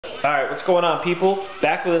Alright, what's going on, people?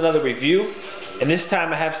 Back with another review, and this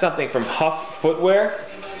time I have something from HUF Footwear.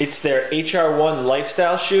 It's their HR-1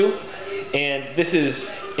 lifestyle shoe, and this is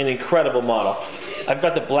an incredible model. I've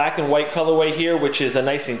got the black and white colorway here, which is a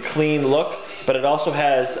nice and clean look, but it also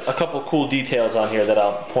has a couple cool details on here that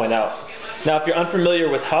I'll point out. Now, if you're unfamiliar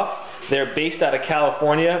with HUF, they're based out of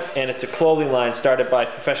California, and it's a clothing line started by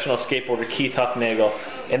professional skateboarder Keith Huffnagel,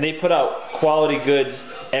 and they put out quality goods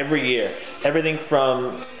every year. Everything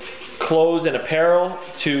from clothes and apparel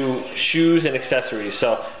to shoes and accessories.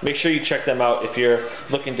 So make sure you check them out if you're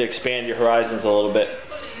looking to expand your horizons a little bit.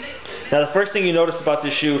 Now, the first thing you notice about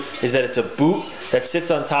this shoe is that it's a boot that sits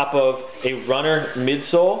on top of a runner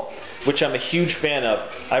midsole, which I'm a huge fan of.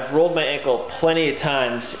 I've rolled my ankle plenty of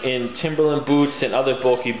times in Timberland boots and other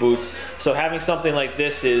bulky boots, so having something like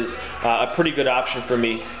this is a pretty good option for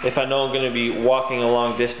me if I know I'm going to be walking a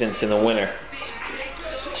long distance in the winter.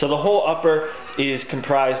 So the whole upper is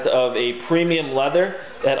comprised of a premium leather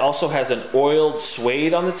that also has an oiled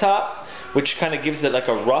suede on the top, which kind of gives it like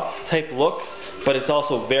a rough type look, but it's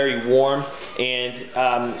also very warm, and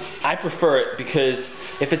I prefer it because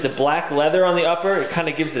if it's a black leather on the upper, it kind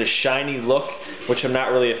of gives it a shiny look, which I'm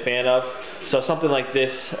not really a fan of. So something like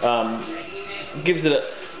this gives it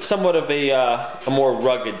somewhat of a more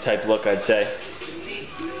rugged type look, I'd say.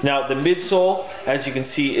 Now, the midsole, as you can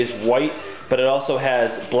see, is white, but it also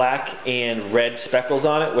has black and red speckles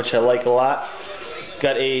on it, which I like a lot.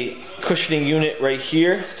 Got a cushioning unit right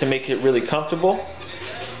here to make it really comfortable.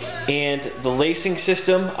 And the lacing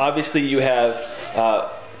system, obviously you have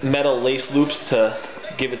metal lace loops to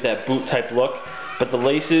give it that boot type look, but the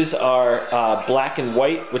laces are black and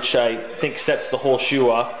white, which I think sets the whole shoe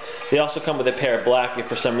off. They also come with a pair of black if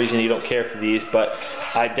for some reason you don't care for these, but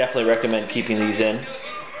I definitely recommend keeping these in.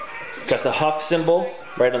 Got the HUF symbol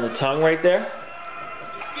right on the tongue right there,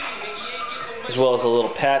 as well as a little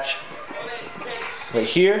patch right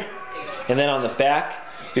here. And then on the back,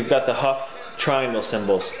 we've got the HUF triangle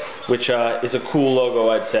symbols, which is a cool logo,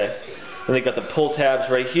 I'd say. And they got the pull tabs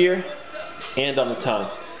right here and on the tongue.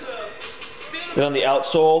 Then on the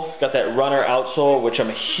outsole, got that runner outsole, which I'm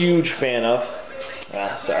a huge fan of.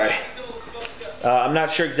 Sorry. I'm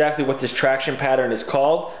not sure exactly what this traction pattern is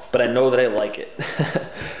called, but I know that I like it.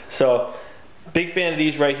 So, big fan of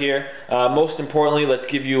these right here. Most importantly, let's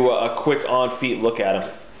give you a quick on-feet look at them.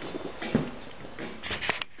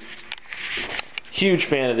 Huge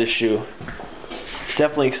fan of this shoe.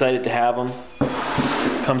 Definitely excited to have them.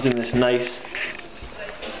 Comes in this nice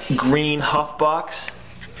green HUF box.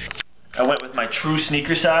 I went with my true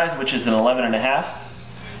sneaker size, which is an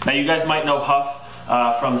 11.5. Now, you guys might know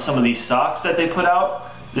HUF from some of these socks that they put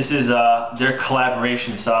out. This is their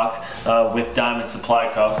collaboration sock with Diamond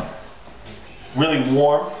Supply Co. Really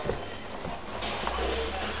warm.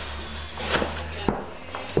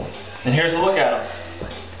 And here's a look at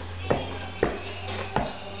them.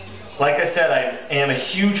 Like I said, I am a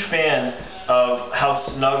huge fan of how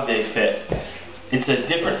snug they fit. It's a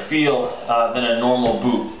different feel than a normal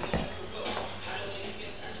boot,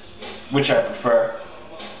 which I prefer.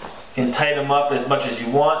 You can tighten them up as much as you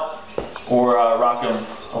want, or rock them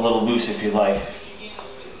a little loose if you like.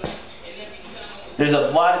 There's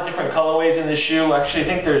a lot of different colorways in this shoe. Actually, I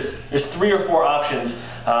think there's 3 or 4 options.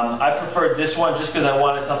 I preferred this one just because I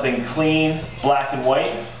wanted something clean, black and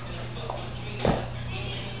white.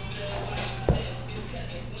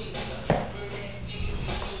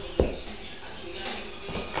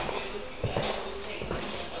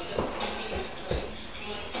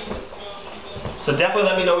 So definitely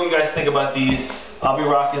let me know what you guys think about these. I'll be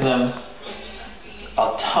rocking them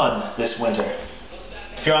a ton this winter.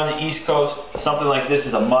 If you're on the East Coast, something like this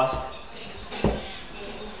is a must.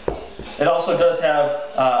 It also does have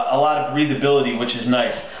a lot of breathability, which is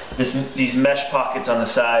nice. These mesh pockets on the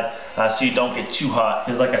side, so you don't get too hot,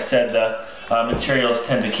 because like I said, the materials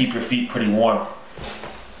tend to keep your feet pretty warm.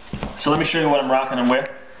 So let me show you what I'm rocking them with.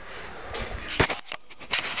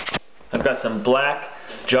 I've got some black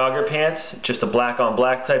jogger pants, just a black on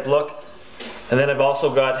black type look. And then I've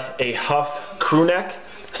also got a HUF crew neck,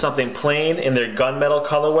 something plain in their gunmetal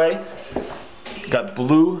colorway. Got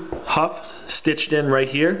blue HUF stitched in right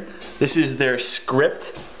here. This is their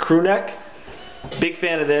script crew neck. Big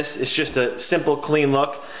fan of this. It's just a simple, clean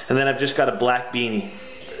look. And then I've just got a black beanie.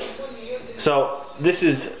 So this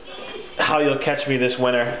is how you'll catch me this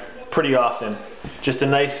winter pretty often. Just a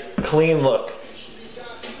nice, clean look.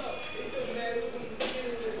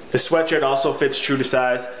 The sweatshirt also fits true to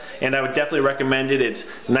size, and I would definitely recommend it. It's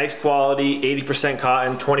nice quality, 80%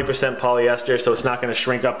 cotton, 20% polyester, so it's not going to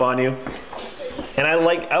shrink up on you. And I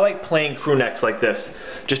like plain crew necks like this.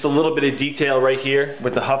 Just a little bit of detail right here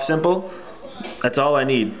with the HUF symbol. That's all I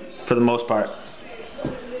need. for the most part.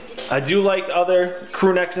 I do like other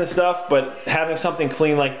crew necks and stuff, but having something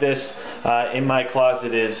clean like this in my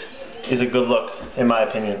closet is a good look, in my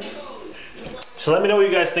opinion. So let me know what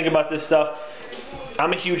you guys think about this stuff.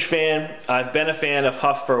 I'm a huge fan. I've been a fan of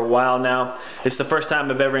HUF for a while now. It's the first time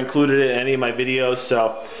I've ever included it in any of my videos,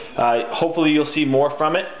 so hopefully you'll see more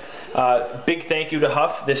from it. Big thank you to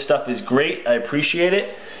HUF. This stuff is great. I appreciate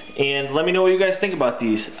it. And let me know what you guys think about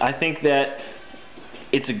these. I think that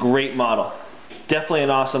it's a great model. Definitely an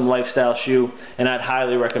awesome lifestyle shoe, and I'd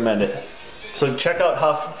highly recommend it. So check out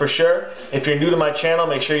HUF for sure. If you're new to my channel,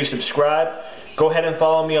 make sure you subscribe. Go ahead and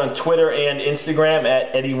follow me on Twitter and Instagram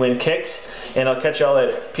at EddieWinKicks, and I'll catch y'all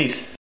later. Peace.